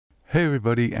Hey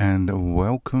everybody and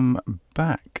welcome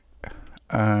back.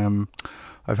 I've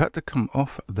had to come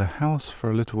off the house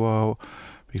for a little while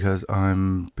because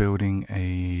I'm building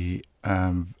an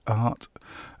online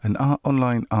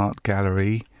art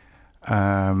gallery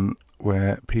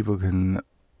where people can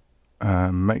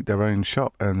make their own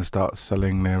shop and start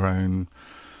selling their own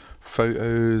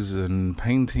photos and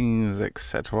paintings,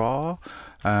 etc.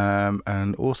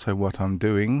 And also what I'm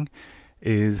doing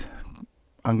is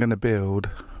I'm going to build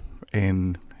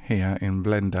in here in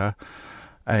Blender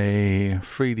a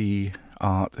 3D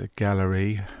art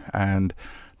gallery, and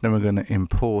then we're going to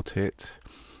import it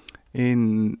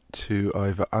into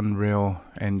either Unreal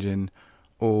Engine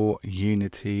or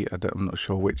Unity. I'm not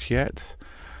sure which yet,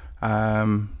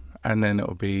 and then it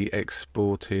will be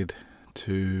exported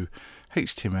to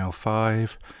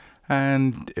HTML5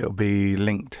 and it'll be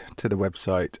linked to the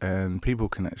website and people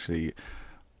can actually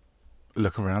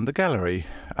look around the gallery.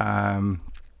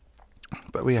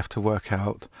 But we have to work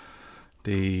out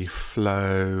the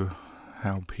flow,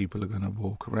 how people are going to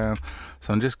walk around.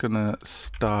 So I'm just going to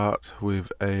start with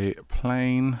a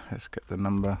plane. Let's get the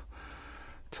number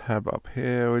tab up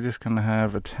here. We're just going to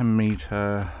have a 10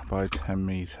 meter by 10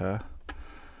 meter.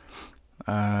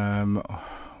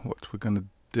 What we're going to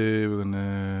do, we're going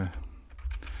to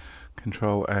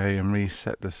Control A and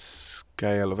reset the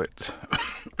scale of it.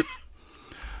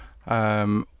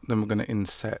 Then we're going to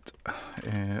inset,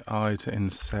 I to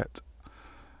inset,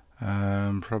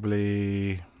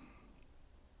 probably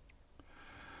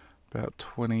about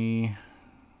 20,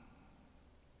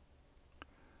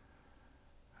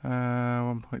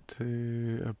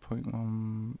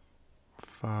 1.2,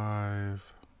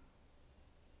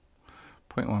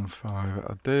 0.15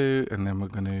 I'll do, and then we're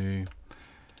going to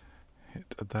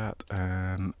hit that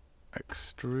and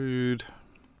extrude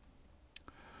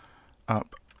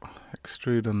up.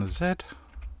 Extrude on the Z.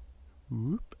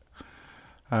 Whoop.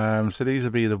 So these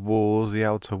will be the walls, the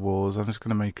outer walls. I'm just going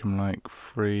to make them like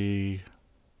 3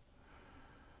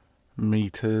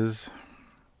 meters,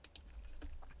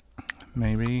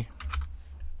 maybe.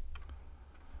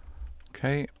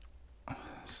 Okay,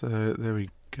 so there we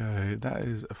go. That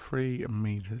is 3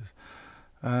 meters.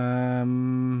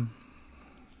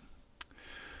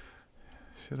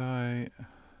 Should I?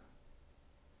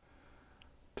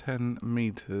 10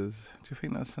 meters. Do you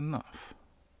think that's enough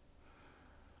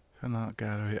for an art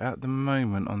gallery? At the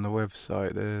moment on the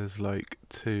website there's like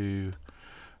we've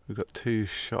got 2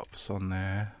 shops on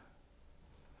there,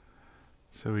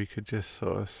 so we could just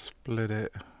sort of split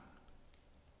it.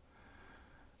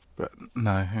 But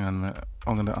no, hang on a minute,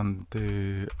 I'm going to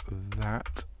undo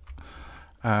that.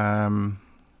 So I'm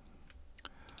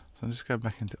just going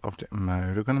back into object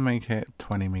mode. We're going to make it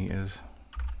 20 meters.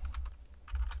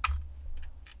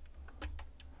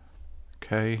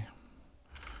 Okay,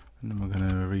 and then we're going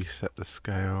to reset the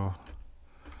scale.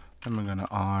 Then we're going to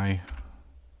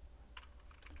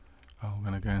we're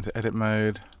going to go into edit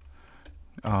mode.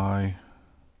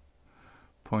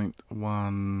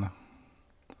 0.15,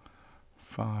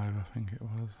 I think it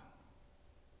was.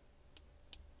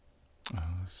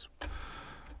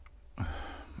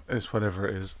 It's whatever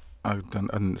it is. I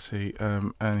didn't see.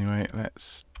 Anyway,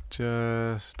 let's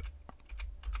just.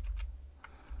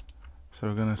 So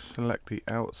we're going to select the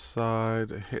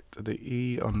outside, hit the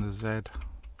E on the Z,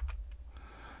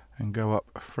 and go up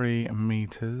 3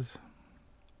 meters.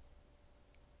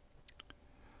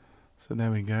 So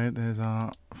there we go, there's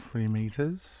our 3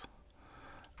 meters.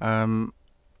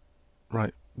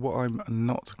 Right, what I'm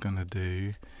not going to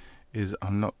do is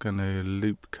I'm not going to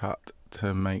loop cut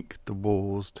to make the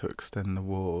walls, to extend the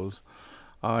walls.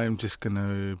 I'm just going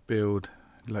to build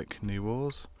like new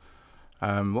walls. What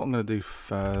I'm going to do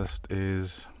first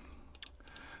is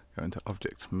go into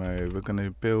object mode. We're going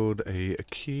to build a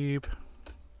cube.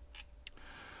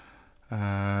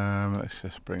 Let's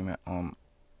just bring that on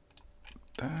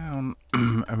down,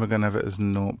 and we're going to have it as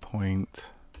 0.5.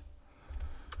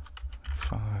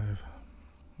 Oh,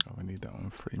 we need that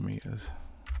one 3 meters.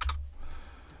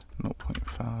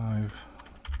 0.5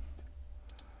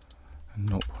 and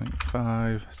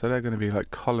 0.5. So they're going to be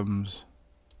like columns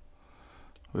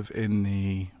within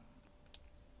the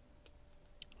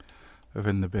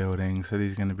building. So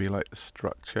these are going to be like the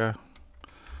structure.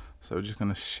 So we're just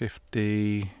going to shift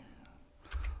D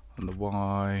on the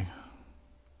Y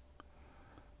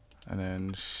and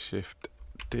then shift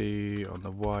D on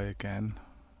the Y again,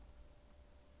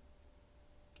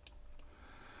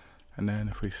 and then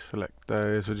if we select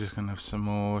those, we're just going to have some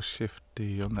more shift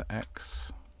D on the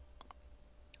X,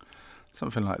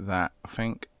 something like that, I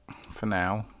think, for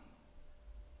now.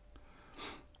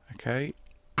 Okay.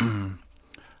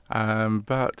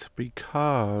 But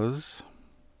because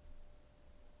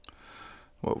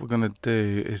what we're going to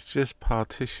do is just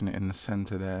partition it in the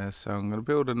center there. So I'm going to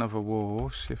build another wall,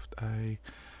 Shift A,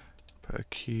 put a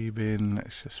cube in,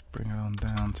 let's just bring it on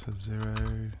down to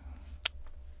 0.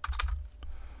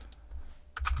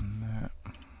 And that.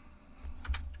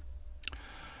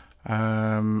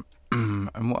 And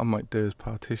what I might do is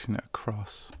partition it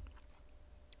across,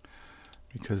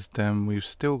 because then we've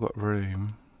still got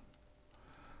room.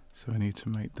 So we need to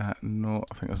make that I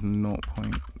think it was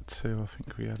 0.2, I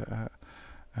think we had it at,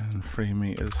 and 3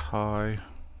 meters high.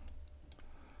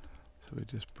 So we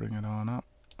just bring it on up,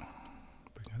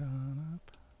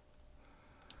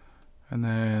 and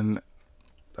then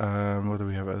what do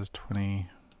we have as 20?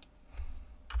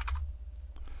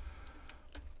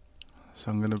 So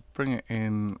I'm going to bring it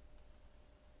in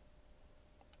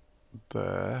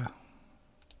there,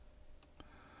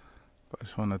 but I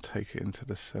just want to take it into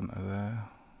the center there.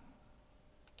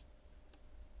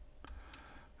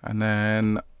 And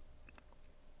then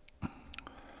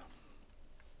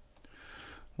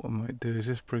what I might do is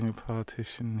just bring a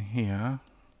partition here,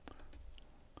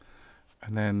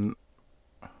 and then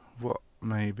what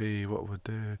we'll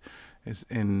do is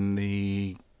in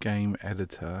the game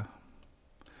editor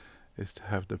is to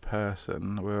have the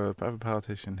person, we'll have a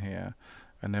partition here,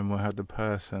 and then we'll have the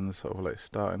person sort of like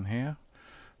starting here,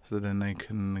 so then they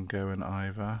can go in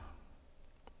either,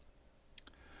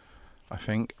 I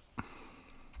think,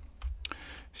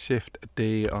 Shift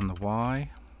D on the Y,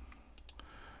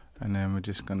 and then we're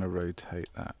just going to rotate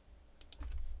that.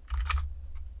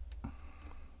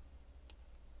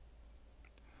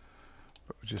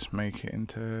 But we'll just make it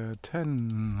into 10,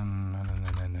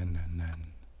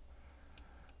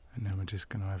 and then we're just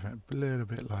going to have it a little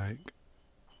bit like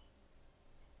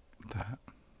that.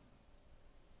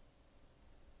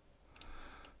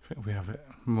 I think we have it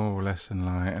more or less in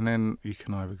line, and then you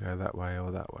can either go that way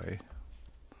or that way.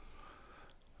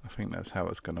 I think that's how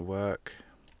it's going to work.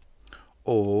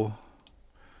 Or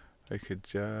they could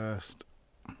just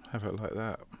have it like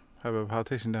that. Have a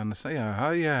partition down the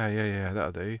center. Yeah,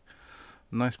 that'll do.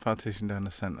 Nice partition down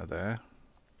the center there.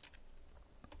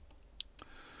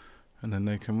 And then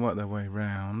they can work their way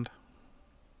round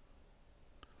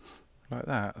like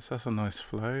that. So that's a nice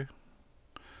flow.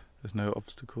 There's no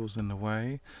obstacles in the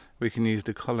way. We can use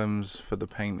the columns for the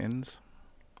paintings.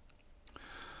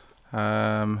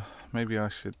 Maybe I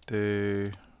should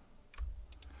do,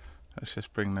 let's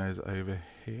just bring those over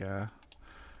here,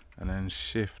 and then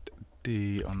Shift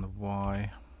D on the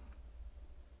Y,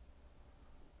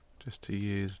 just to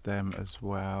use them as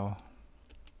well.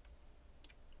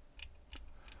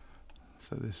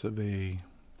 So this will be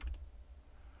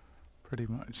pretty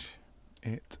much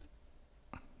it,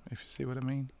 if you see what I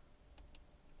mean.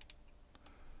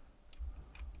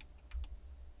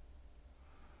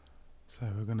 So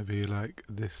we're going to be like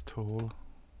this tall.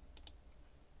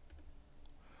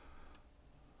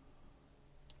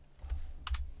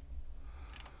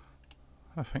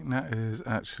 I think that is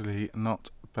actually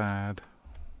not bad.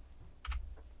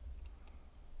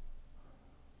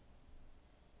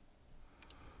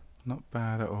 Not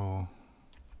bad at all.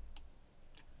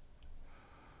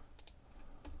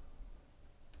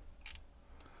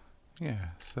 Yeah,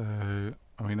 so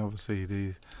I mean obviously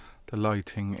the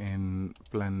lighting in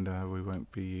Blender, we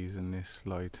won't be using this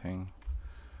lighting.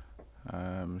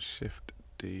 Shift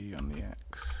D on the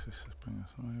X, let's just bring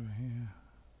this over here.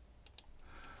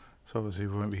 So obviously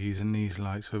we won't be using these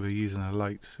lights, we'll be using the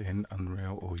lights in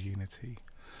Unreal or Unity.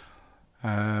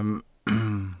 I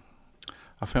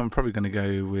think I'm probably going to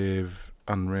go with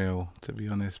Unreal, to be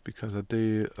honest, because I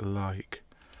do like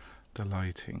the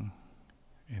lighting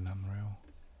in Unreal.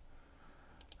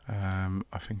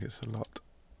 I think it's a lot.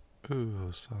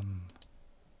 Ooh, sun.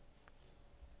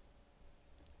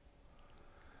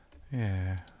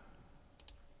 Yeah.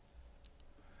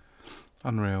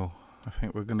 Unreal, I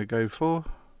think we're going to go for.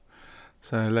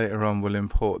 So later on we'll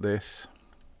import this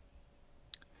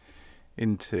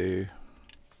into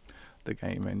the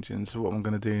game engine. So what I'm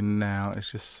going to do now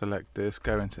is just select this,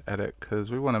 go into edit,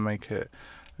 because we want to make it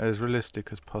as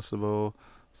realistic as possible.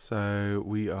 So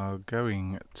we are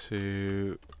going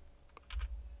to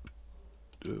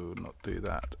not do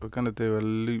that. We're going to do a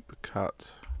loop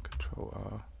cut, Control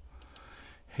R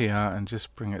here, and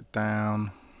just bring it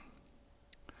down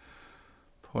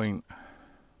 0.9.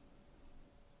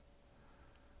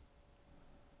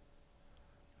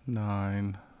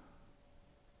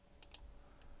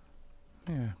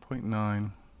 Yeah,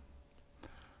 0.9.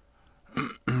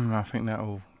 I think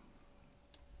that'll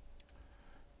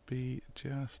be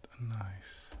just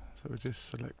nice. So we'll just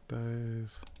select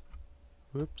those.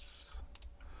 Whoops.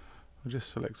 We'll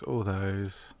just select all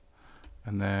those,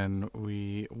 and then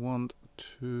we want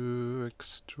to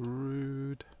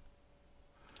extrude.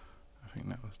 I think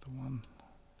that was the one.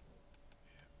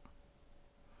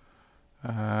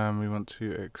 We want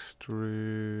to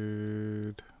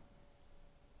extrude,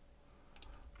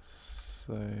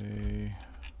 say,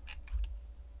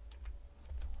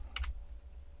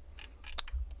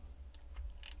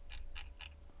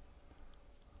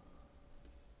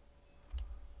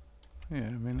 yeah,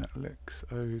 I mean that looks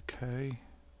okay.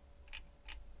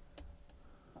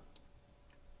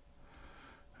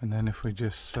 And then if we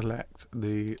just select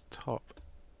the top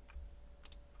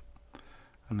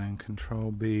and then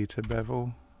Control B to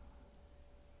bevel.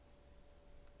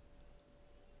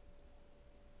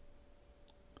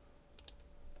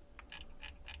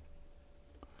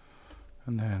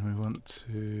 And then we want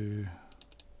to,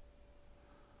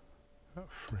 about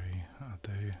 3, that'll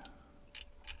do.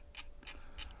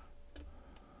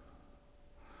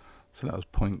 So that was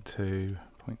 0.2,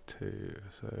 0.2,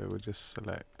 so we'll just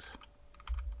select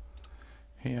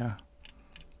here,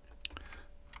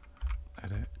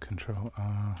 edit, Control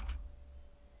R,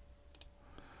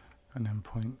 and then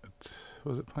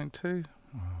was it 0.2?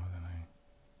 Oh, I don't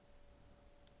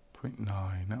know.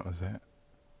 0.9, that was it.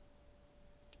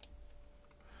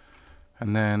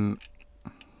 And then,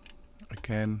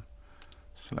 again,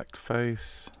 select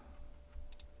face.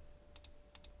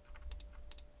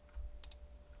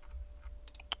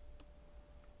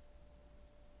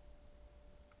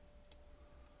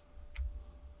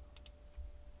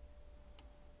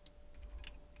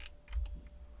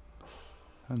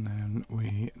 And then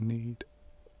we need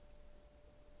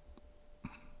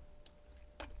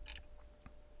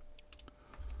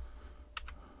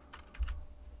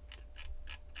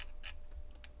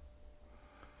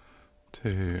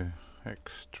to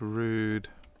extrude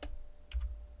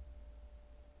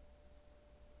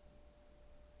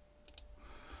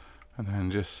and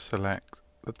then just select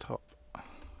the top,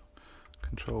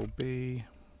 Control B.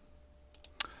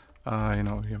 You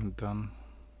know what we haven't done?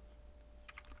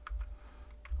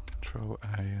 Control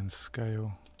A and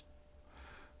scale,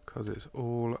 because it's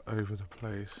all over the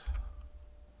place.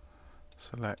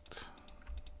 Select,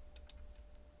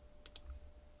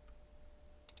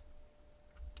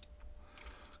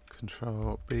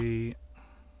 Control B,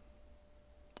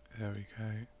 there we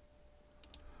go,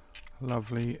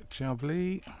 lovely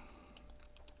jubbly.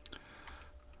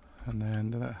 And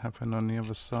then did that happen on the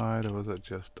other side, or was it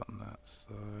just on that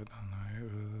side? Oh no,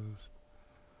 it was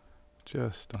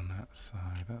just on that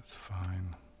side. That's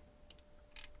fine.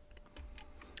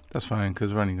 That's fine,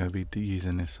 because we're only going to be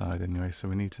using this side anyway, so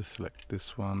we need to select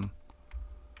this one.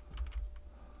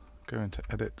 Go into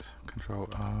edit, Control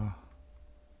R,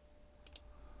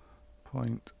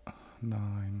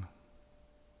 0.9.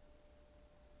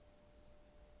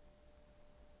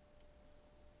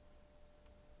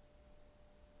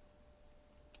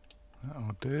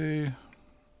 That'll do.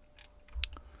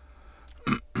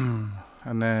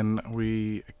 And then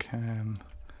we can,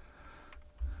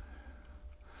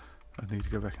 I need to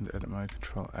go back into edit mode,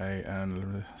 Control A,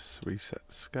 and reset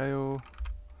scale.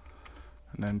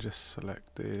 And then just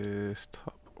select this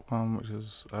top one, which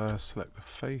is select the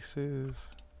faces,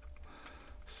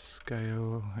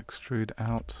 scale, extrude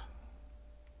out.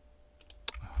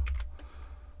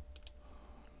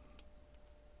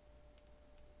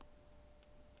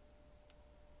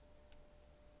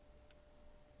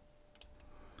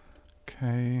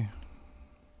 Okay,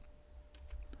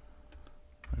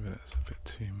 maybe that's a bit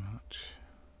too much.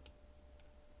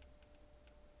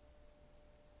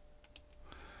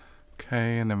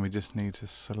 Okay, and then we just need to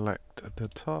select at the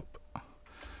top,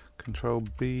 Control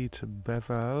B to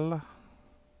bevel.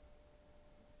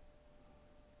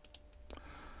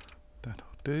 That'll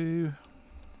do.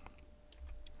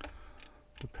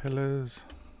 The pillars,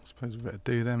 I suppose we better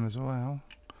do them as well.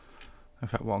 In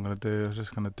fact, what I'm going to do is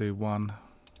just going to do one.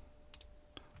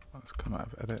 Let's come out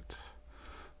of edit,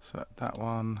 select that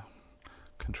one,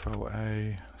 Control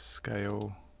A,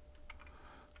 scale,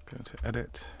 go to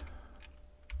edit,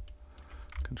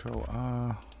 Control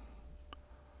R,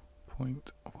 0.1,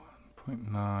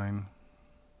 0.9.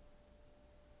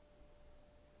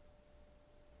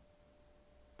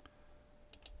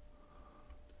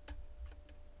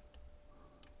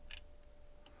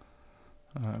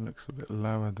 It looks a bit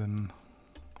lower than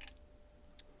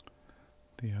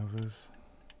the others.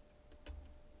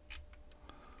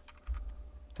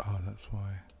 Oh, that's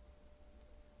why.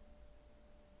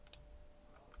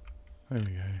 There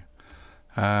we go.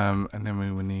 And then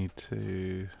we will need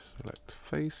to select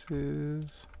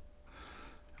faces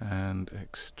and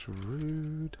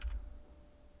extrude.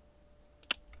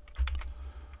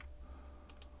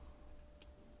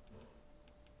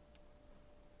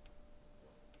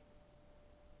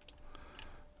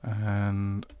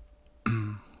 and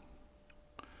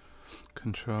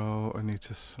control, I need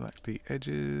to select the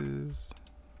edges.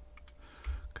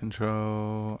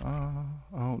 Control,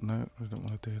 oh no, I don't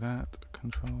want to do that.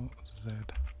 Control Z,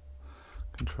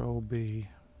 Control B.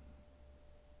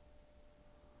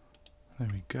 There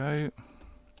we go.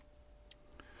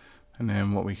 And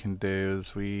then what we can do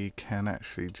is we can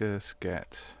actually just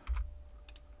get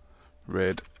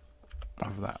rid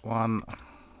of that one.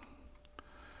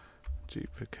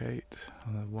 Duplicate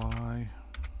on the Y.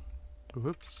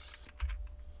 Whoops.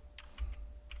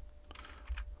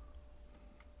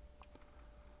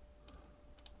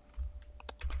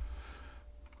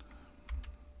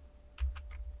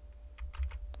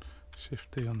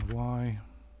 Shift D on the Y.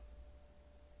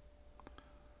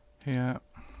 Here.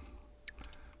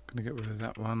 Gonna get rid of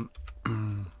that one.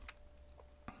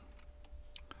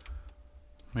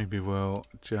 Maybe we'll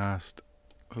just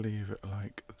leave it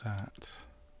like that.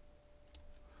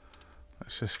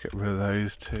 Let's just get rid of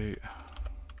those two.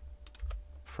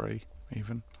 3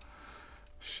 even.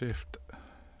 Shift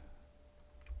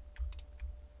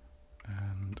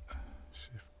and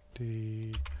Shift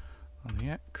D on the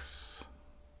X.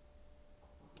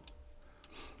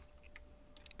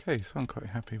 Okay, so I'm quite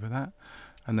happy with that.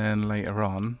 And then later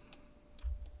on,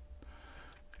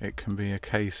 it can be a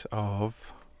case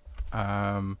of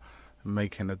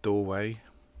making a doorway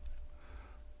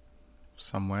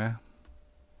somewhere,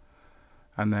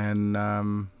 and then I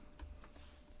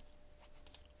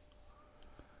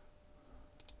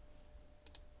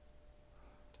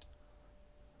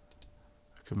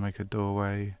can make a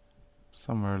doorway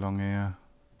somewhere along here,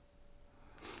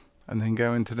 and then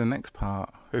go into the next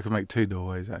part. We can make 2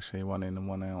 doorways actually, 1 in and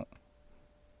 1 out,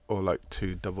 or like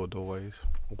 2 double doorways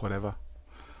or whatever.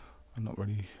 I'm not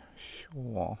really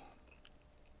sure.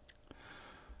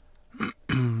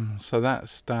 So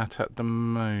that's that at the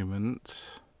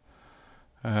moment.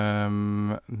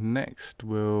 Next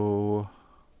on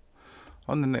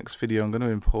the next video I'm going to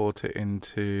import it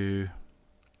into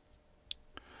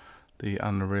the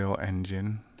Unreal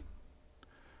Engine,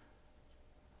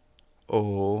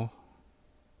 or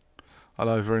I'll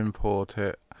either import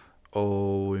it,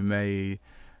 or we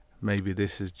maybe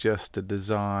this is just a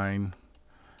design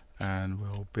and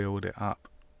we'll build it up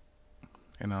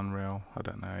in Unreal. I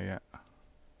don't know yet.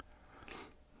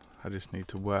 I just need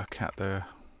to work out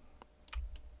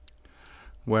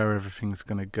where everything's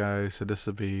going to go. So this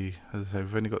will be, as I say,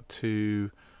 we've only got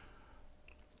 2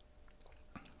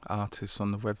 artists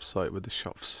on the website with the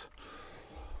shops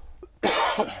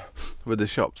with the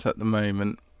shops at the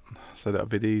moment. So that'll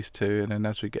be these 2, and then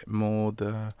as we get more,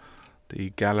 the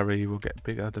gallery will get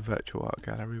bigger, the virtual art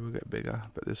gallery will get bigger,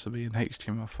 but this will be in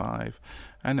HTML5,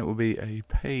 and it will be a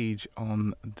page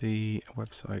on the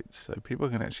website, so people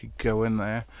can actually go in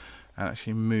there and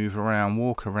actually move around,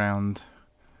 walk around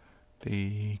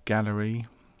the gallery.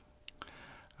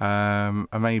 I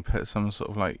may put some sort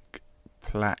of like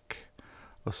plaque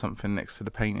or something next to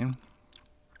the painting,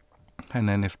 and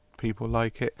then if people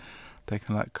like it, they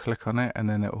can like click on it, and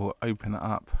then it will open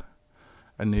up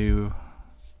a new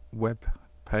web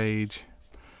page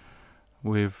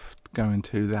with going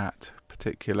to that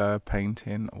particular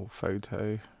painting or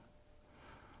photo,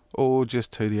 or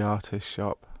just to the artist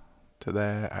shop, to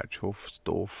their actual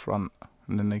storefront,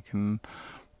 and then they can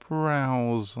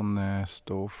browse on their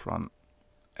storefront.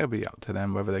 It'll be up to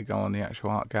them whether they go on the actual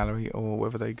art gallery or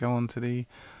whether they go onto the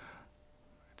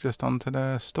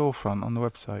storefront on the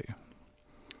website.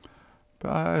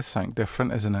 But it's something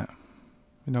different, isn't it?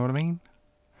 You know what I mean?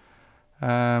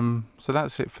 So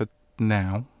that's it for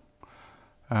now.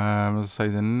 As I say,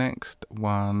 the next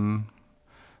one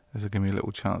is going to give me a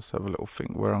little chance to have a little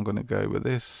think where I'm going to go with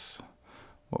this,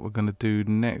 what we're going to do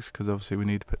next, because obviously we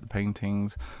need to put the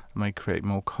paintings. I may create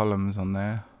more columns on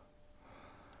there.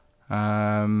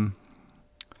 Yeah,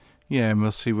 and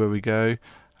we'll see where we go.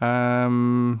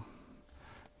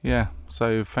 Yeah,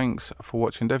 so thanks for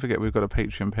watching. Don't forget we've got a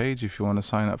Patreon page if you want to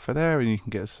sign up for there, and you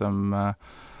can get some of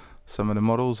the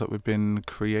models that we've been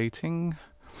creating.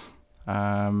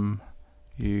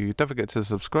 You don't forget to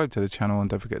subscribe to the channel, and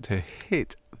don't forget to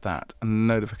hit that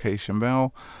notification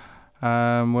bell,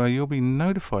 where you'll be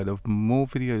notified of more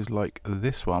videos like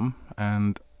this one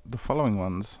and the following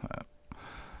ones.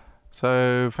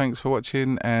 So thanks for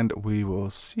watching, and we will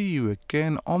see you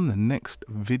again on the next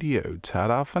video.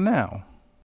 Ta-da for now.